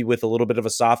in maybe with a little bit of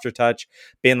a softer touch,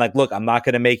 being like, look, I'm not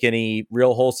going to make any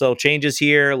real wholesale changes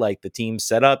here. Like the team's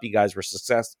set up. You guys were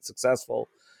successful.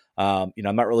 I'm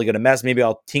not really going to mess. Maybe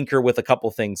I'll tinker with a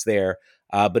couple things there.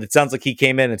 But it sounds like he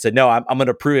came in and said, no, I'm going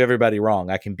to prove everybody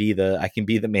wrong. I can be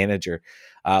the manager.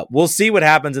 We'll see what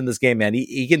happens in this game, man.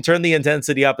 He can turn the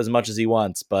intensity up as much as he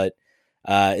wants, but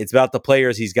it's about the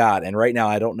players he's got. And right now,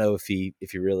 I don't know if he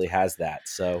really has that.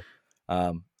 So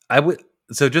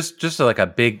just like a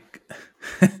big,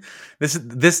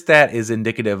 this stat is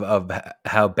indicative of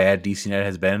how bad DC United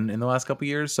has been in the last couple of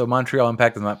years. So Montreal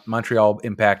Impact now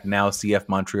CF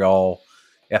Montreal,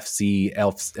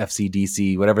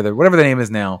 FCDC, whatever the name is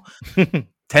now.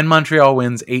 10 Montreal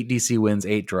wins, 8 DC wins,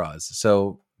 8 draws.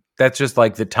 So that's just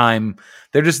like the time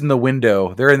they're just in the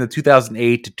window. They're in the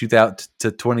 2008 to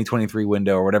 2023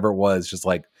 window or whatever it was. Just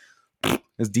like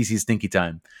it's DC stinky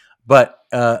time. But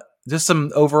just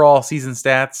some overall season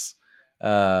stats.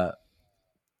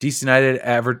 DC United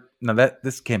average. No,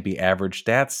 this can't be average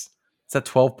stats. It's at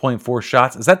 12.4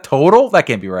 shots. Is that total? That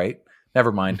can't be right.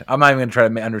 Never mind. I'm not even going to try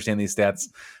to understand these stats.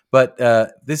 But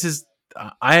this is.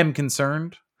 I am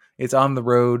concerned. It's on the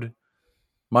road.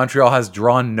 Montreal has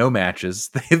drawn no matches.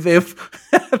 They've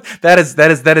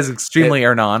that is extremely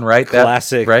Hernan, right?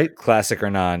 Classic, right? Classic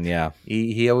Hernan. Yeah.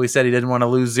 He always said he didn't want to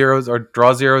lose zeros or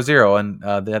draw 0-0,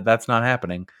 and that's not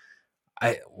happening.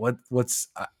 I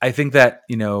think that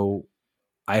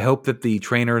I hope that the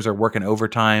trainers are working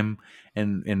overtime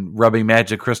and rubbing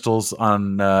magic crystals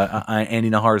on Andy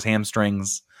Nahar's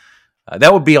hamstrings.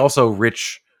 That would be also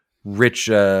rich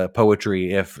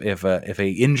poetry if a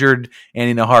injured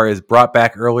Andy Nahar is brought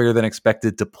back earlier than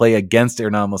expected to play against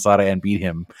Hernan Losada and beat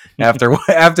him after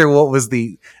what was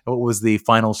the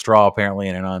final straw apparently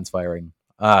in Hernan's firing.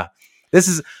 This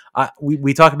is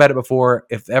we talked about it before.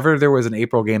 If ever there was an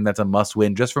April game that's a must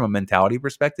win just from a mentality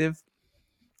perspective,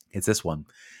 It's this one.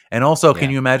 And also, can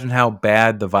Yeah. you imagine how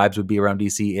bad the vibes would be around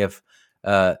DC if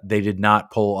they did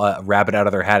not pull a rabbit out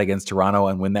of their hat against Toronto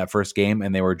and win that first game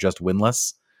and they were just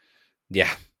winless? Yeah.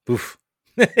 Oof.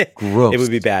 It Gross. would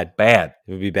be bad. Bad.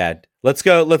 It would be bad. Let's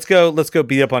go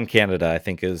beat up on Canada, I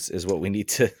think is what we need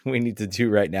to do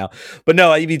right now. But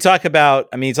no, if you talk about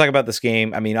this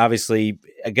game, I mean, obviously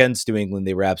against New England,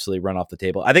 they were absolutely run off the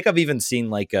table. I think I've even seen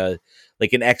like an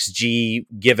XG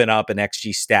given up, an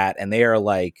XG stat, and they are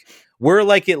like, we're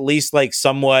like at least like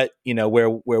somewhat, where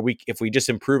we, if we just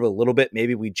improve a little bit,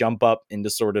 maybe we jump up into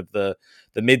sort of the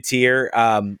mid tier.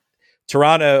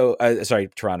 Toronto.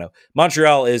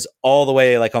 Montreal is all the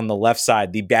way like on the left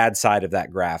side, the bad side of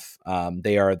that graph.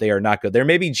 They are not good. They're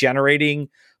maybe generating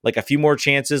like a few more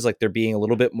chances, like they're being a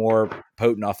little bit more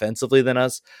potent offensively than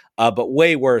us, but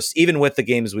way worse. Even with the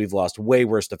games we've lost, way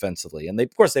worse defensively. And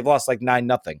of course they've lost like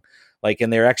 9-0. Like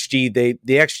in their XG, the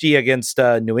XG against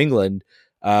New England.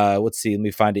 Let's see, let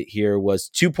me find it here. Was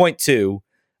 2.2 to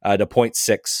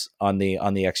 0.6 on the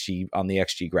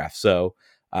XG graph. So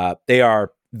they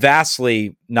are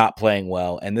vastly not playing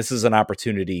well, and this is an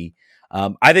opportunity.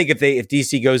 I think if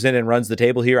DC goes in and runs the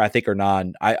table here, I think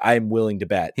Hernan, I'm willing to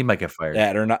bet He might get fired.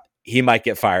 that or not, he might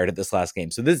get fired at this last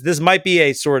game. So this might be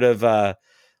a sort of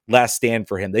last stand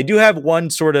for him. They do have one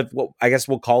sort of, what I guess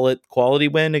we'll call it, quality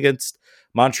win against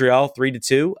Montreal,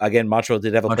 3-2. Again, Montreal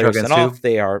did have a player sent off.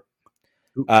 They are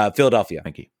Philadelphia.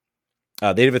 Thank you.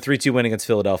 They have a 3-2 win against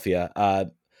Philadelphia.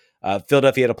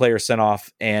 Philadelphia had a player sent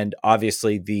off, and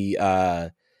obviously they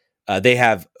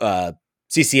have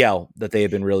CCL that they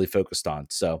have been really focused on.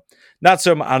 So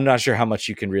I'm not sure how much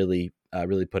you can really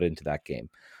put into that game.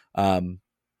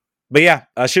 But yeah,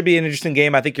 should be an interesting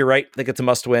game. I think you're right. I think it's a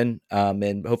must win.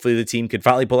 And hopefully the team could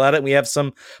finally pull out it. We have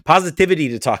some positivity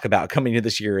to talk about coming into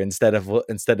this year instead of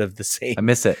the same. I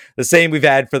miss it. The same we've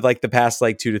had for like the past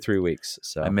like 2 to 3 weeks.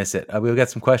 So I miss it. We've got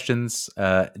some questions.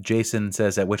 Jason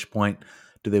says, at what point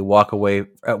do they walk away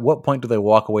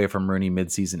from Rooney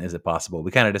midseason? Is it possible?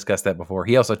 We kind of discussed that before.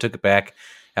 He also took it back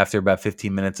after about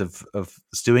 15 minutes of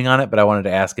stewing on it, but I wanted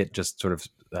to ask it just sort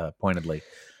of pointedly.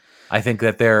 I think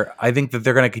that they're going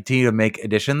to continue to make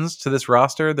additions to this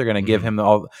roster. They're going to give him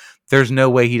all. There's no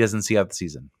way he doesn't see out the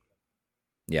season.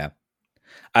 Yeah,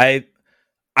 I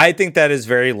think that is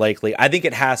very likely. I think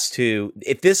it has to.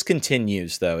 If this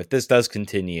does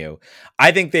continue,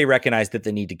 I think they recognize that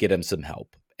they need to get him some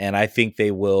help, and I think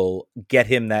they will get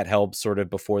him that help sort of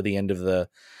before the end of the.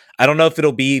 I don't know if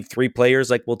it'll be 3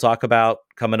 players like we'll talk about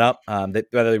coming up.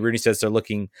 Rooney says they're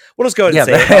looking. We'll just go ahead and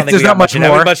say it. I don't think there's not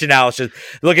much analysis.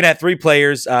 Looking at 3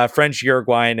 players: French,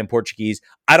 Uruguayan, and Portuguese.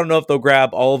 I don't know if they'll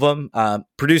grab all of them.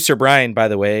 Producer Brian, by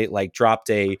the way, like dropped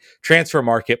a transfer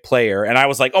market player, and I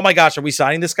was like, "Oh my gosh, are we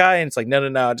signing this guy?" And it's like, "No.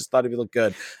 I just thought he would look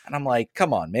good." And I'm like,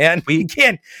 "Come on, man, you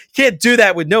can't do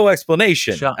that with no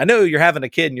explanation." I know you're having a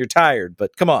kid and you're tired,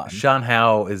 but come on. Sean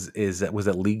Howe was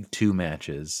at League 2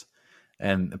 matches.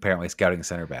 And apparently scouting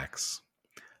center backs.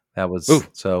 That was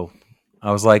so.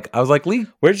 I was like, Lee,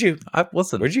 where'd you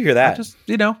hear that? Just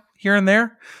here and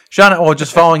there. Sean,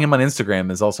 just following him on Instagram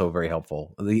is also very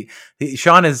helpful.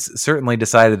 Sean has certainly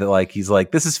decided that he's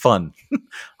like, this is fun.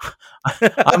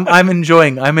 I'm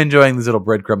enjoying these little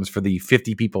breadcrumbs for the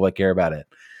 50 people that care about it.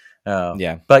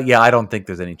 But yeah, I don't think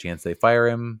there's any chance they fire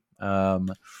him.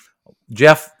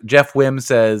 Jeff Wim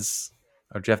says,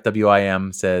 or Jeff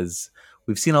WIM says,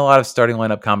 we've seen a lot of starting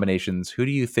lineup combinations. Who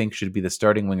do you think should be the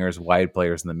starting wingers, wide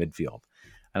players in the midfield?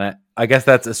 And I guess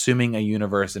that's assuming a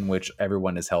universe in which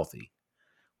everyone is healthy,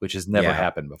 which has never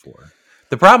happened before.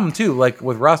 The problem too, like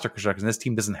with roster construction, this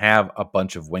team doesn't have a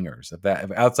bunch of wingers.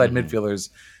 If outside midfielders,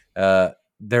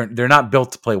 they're not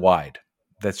built to play wide.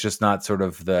 That's just not sort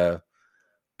of the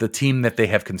team that they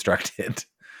have constructed.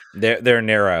 They're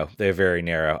narrow. They're very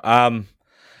narrow.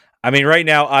 I mean, right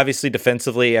now, obviously,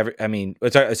 defensively,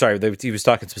 sorry, he was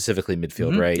talking specifically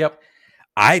midfield, right? Yep.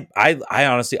 I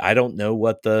honestly, I don't know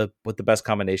what the best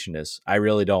combination is. I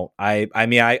really don't. I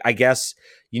mean, I guess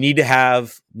you need to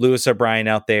have Lewis O'Brien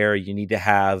out there. You need to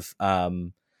have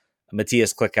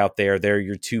Matthias Klick out there. They're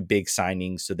your 2 big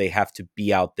signings, so they have to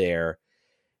be out there.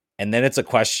 And then it's a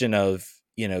question of,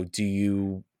 do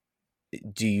you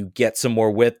get some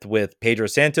more width with Pedro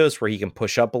Santos where he can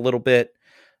push up a little bit?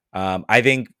 I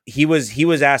think he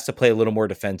was asked to play a little more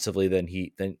defensively than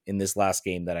in this last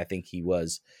game that I think he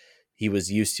was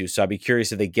used to. So I'd be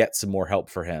curious if they get some more help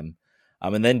for him.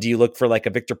 And then do you look for like a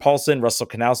Victor Paulson? Russell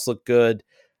Canals look good.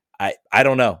 I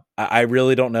don't know. I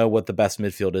really don't know what the best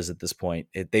midfield is at this point.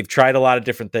 They've tried a lot of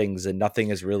different things, and nothing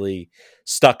has really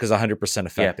stuck as 100%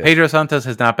 effective. Yeah, Pedro Santos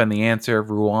has not been the answer.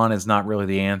 Ruan is not really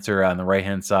the answer on the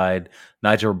right-hand side.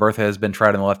 Nigel Roberta has been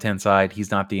tried on the left-hand side. He's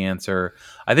not the answer.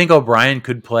 I think O'Brien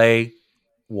could play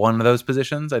one of those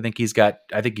positions. I think he's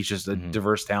just a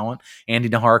diverse talent. Andy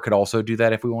Nahar could also do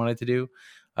that if we wanted to do.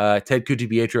 Ted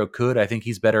Cucci-Pietro could. I think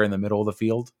he's better in the middle of the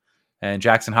field. And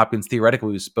Jackson Hopkins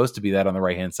theoretically was supposed to be that on the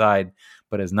right-hand side,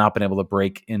 but has not been able to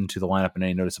break into the lineup in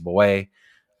any noticeable way.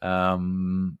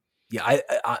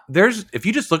 There's if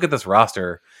you just look at this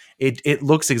roster, it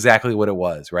looks exactly what it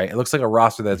was, right? It looks like a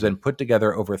roster that's been put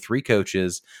together over 3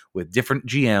 coaches with different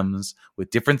GMs, with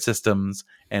different systems,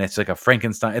 and it's like a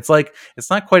Frankenstein. It's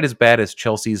not quite as bad as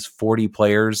Chelsea's 40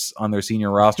 players on their senior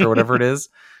roster or whatever it is.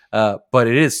 But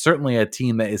it is certainly a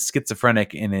team that is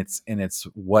schizophrenic in its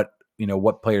what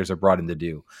players are brought in to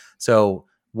do. So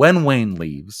when Wayne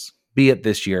leaves, be it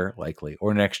this year likely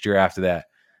or next year after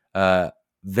that,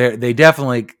 they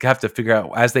definitely have to figure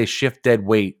out as they shift dead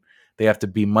weight, they have to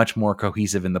be much more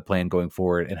cohesive in the plan going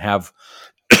forward and have,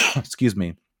 excuse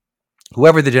me,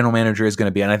 whoever the general manager is going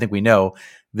to be. And I think we know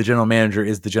the general manager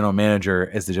is the general manager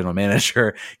as the general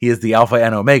manager. He is the alpha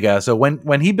and omega. So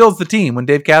when he builds the team, when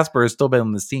Dave Casper has still been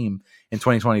on this team in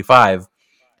 2025,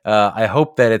 I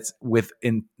hope that it's with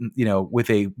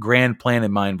a grand plan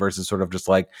in mind versus sort of just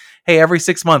like, hey, every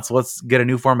 6 months, let's get a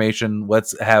new formation.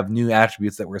 Let's have new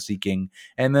attributes that we're seeking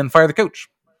and then fire the coach.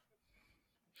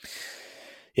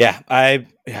 Yeah, I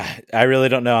really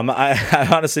don't know. I'm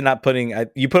honestly not putting.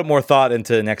 You put more thought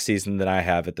into next season than I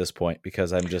have at this point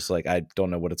because I'm just like I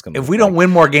don't know what it's going to. If we don't win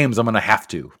more games, I'm going to have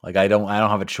to. Like I don't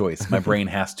have a choice. My brain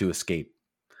has to escape.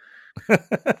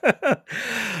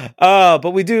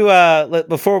 But we do.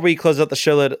 Before we close out the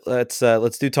show,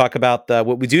 let's do talk about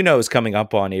what we do know is coming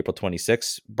up on April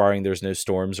 26th, barring there's no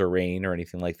storms or rain or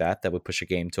anything like that would push a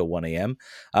game till 1 a.m.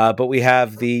 But we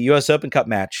have the U.S. Open Cup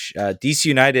match. DC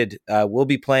United will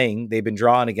be playing. They've been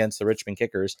drawn against the Richmond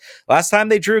Kickers. Last time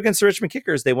they drew against the Richmond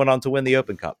Kickers, they went on to win the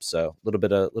Open Cup. So a little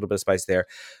bit of spice there.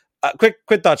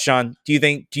 Quick thoughts, Sean. Do you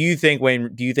think Wayne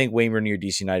Rooney or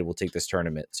DC United will take this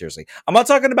tournament seriously? I'm not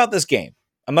talking about this game.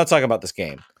 I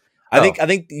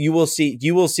think you will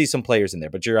see some players in there,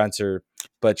 but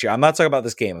I'm not talking about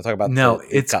this game. I'm talking about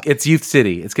it's Youth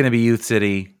City. It's going to be Youth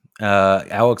City.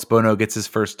 Alex Bono gets his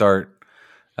first start.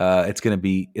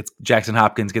 It's Jackson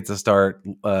Hopkins gets a start.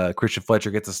 Christian Fletcher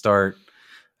gets a start.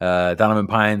 Donovan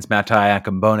Pines, Matai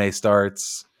Akambone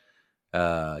starts.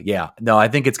 I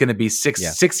think it's going to be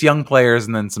six young players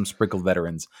and then some sprinkled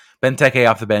veterans. Benteke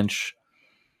off the bench.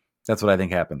 That's what I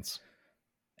think happens.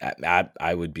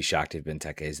 I would be shocked if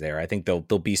Benteke is there. I think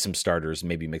there'll be some starters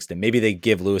maybe mixed in. Maybe they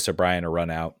give Lewis O'Brien a run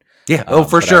out. Yeah.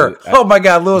 For sure. Oh my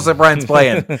God. Lewis O'Brien's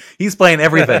playing. He's playing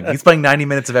everything. He's playing 90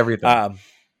 minutes of everything.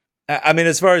 I mean,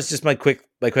 as far as just my quick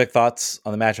thoughts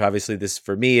on the match, obviously this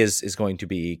for me is going to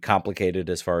be complicated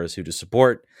as far as who to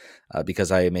support because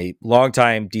I am a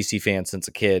longtime DC fan since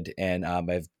a kid, and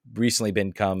I've recently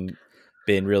been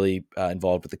really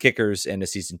involved with the Kickers and a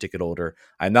season ticket holder.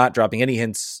 I'm not dropping any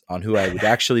hints on who I would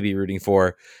actually be rooting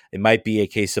for. It might be a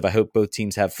case of I hope both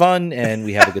teams have fun and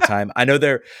we have a good time. I know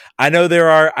there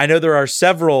are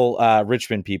several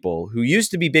Richmond people who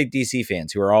used to be big DC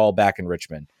fans who are all back in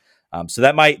Richmond. So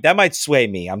that might sway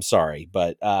me. I'm sorry,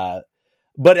 but I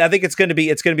think it's going to be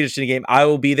an interesting game. I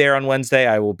will be there on Wednesday.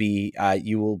 I will be.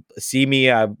 You will see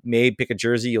me. I may pick a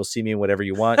jersey. You'll see me in whatever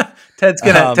you want. Ted's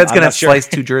gonna slice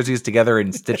 2 jerseys together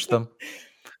and stitch them.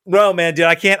 No, man, dude,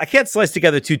 I can't slice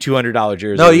together $200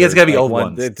 jerseys. No, you guys gotta be old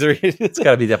ones. It's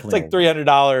gotta be definitely it's like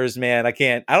 $300, man. I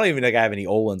can't. I don't even think I have any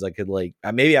old ones. I could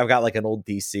maybe I've got like an old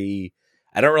DC.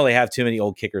 I don't really have too many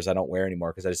old Kickers I don't wear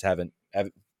anymore because I just haven't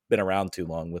been around too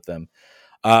long with them.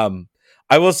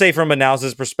 I will say from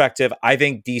analysis perspective, I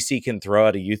think DC can throw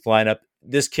out a youth lineup.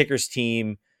 This Kickers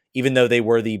team, even though they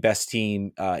were the best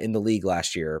team in the league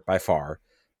last year by far,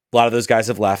 a lot of those guys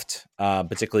have left,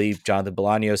 particularly Jonathan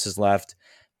Bolaños has left.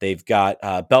 They've got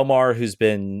Belmar, who's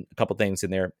been a couple things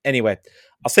in there. Anyway,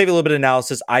 I'll save a little bit of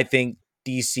analysis. I think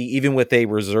DC, even with a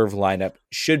reserve lineup,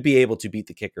 should be able to beat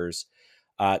the Kickers.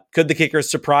 Could the Kickers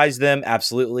surprise them?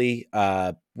 Absolutely.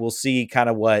 We'll see kind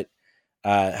of what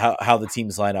how the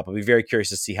teams line up. I'll be very curious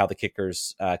to see how the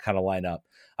Kickers kind of line up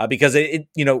because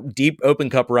deep Open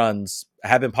Cup runs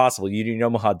have been possible. Union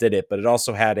Omaha did it, but it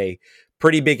also had a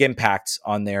pretty big impact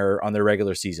on their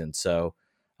regular season. So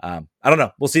I don't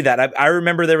know. We'll see that. I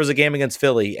remember there was a game against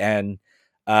Philly, and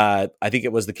I think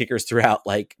it was the Kickers threw out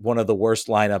like one of the worst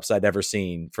lineups I'd ever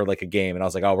seen for like a game, and I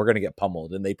was like, oh, we're gonna get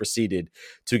pummeled, and they proceeded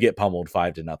to get pummeled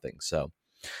 5-0. So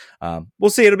we'll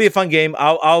see. It'll be a fun game.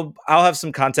 I'll have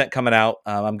some content coming out.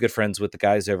 I'm good friends with the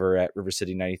guys over at River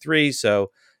City 93,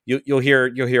 so you'll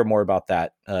hear more about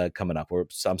that coming up.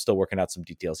 I'm still working out some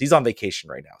details. He's on vacation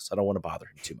right now, so I don't want to bother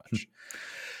him too much.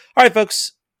 All right,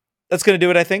 folks. That's going to do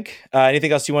it, I think.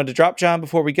 Anything else you wanted to drop, John,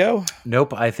 before we go?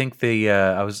 Nope. I think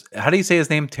how do you say his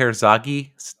name?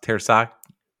 Terzaghi?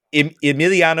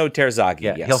 Emiliano Terzaghi.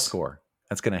 Yeah, yes. He'll score.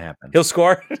 That's going to happen. He'll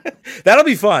score? That'll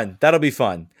be fun. Yeah.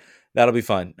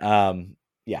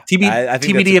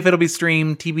 TBD if it'll be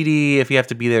streamed. TBD if you have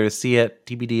to be there to see it.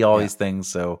 TBD all these things.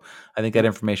 So I think that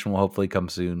information will hopefully come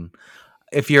soon.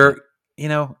 If you're,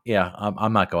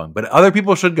 I'm not going. But other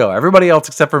people should go. Everybody else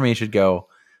except for me should go.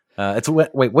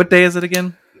 Wait, what day is it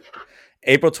again?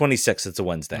 April 26th. It's a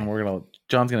Wednesday. And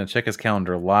John's gonna check his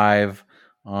calendar live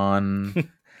on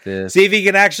this. See if he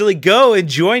can actually go and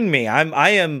join me. I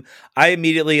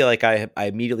immediately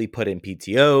put in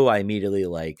PTO. I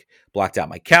immediately blocked out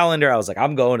my calendar. I was like,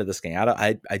 I'm going to this game.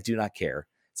 I do not care.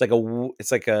 It's the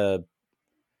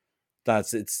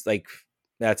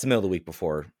middle of the week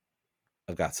before.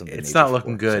 I've got something. It's not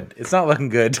looking good. It's not looking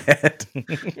good, Ted.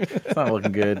 It's not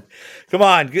looking good. Come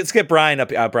on, let's get Brian up.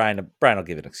 Brian will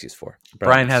give an excuse for.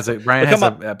 Brian has a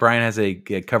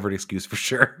covered excuse for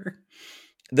sure.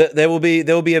 There will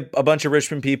be a bunch of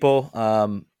Richmond people.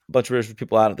 Out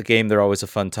at the game. They're always a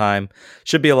fun time.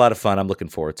 Should be a lot of fun. I'm looking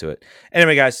forward to it.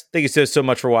 Anyway, guys, thank you so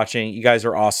much for watching. You guys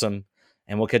are awesome,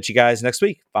 and we'll catch you guys next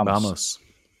week. Vamos.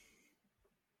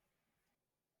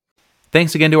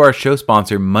 Thanks again to our show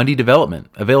sponsor, Mundy Development,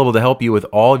 available to help you with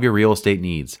all of your real estate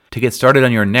needs. To get started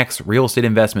on your next real estate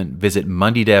investment, visit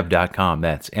mundydev.com.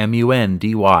 That's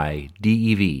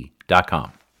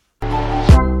MUNDYDEV.com.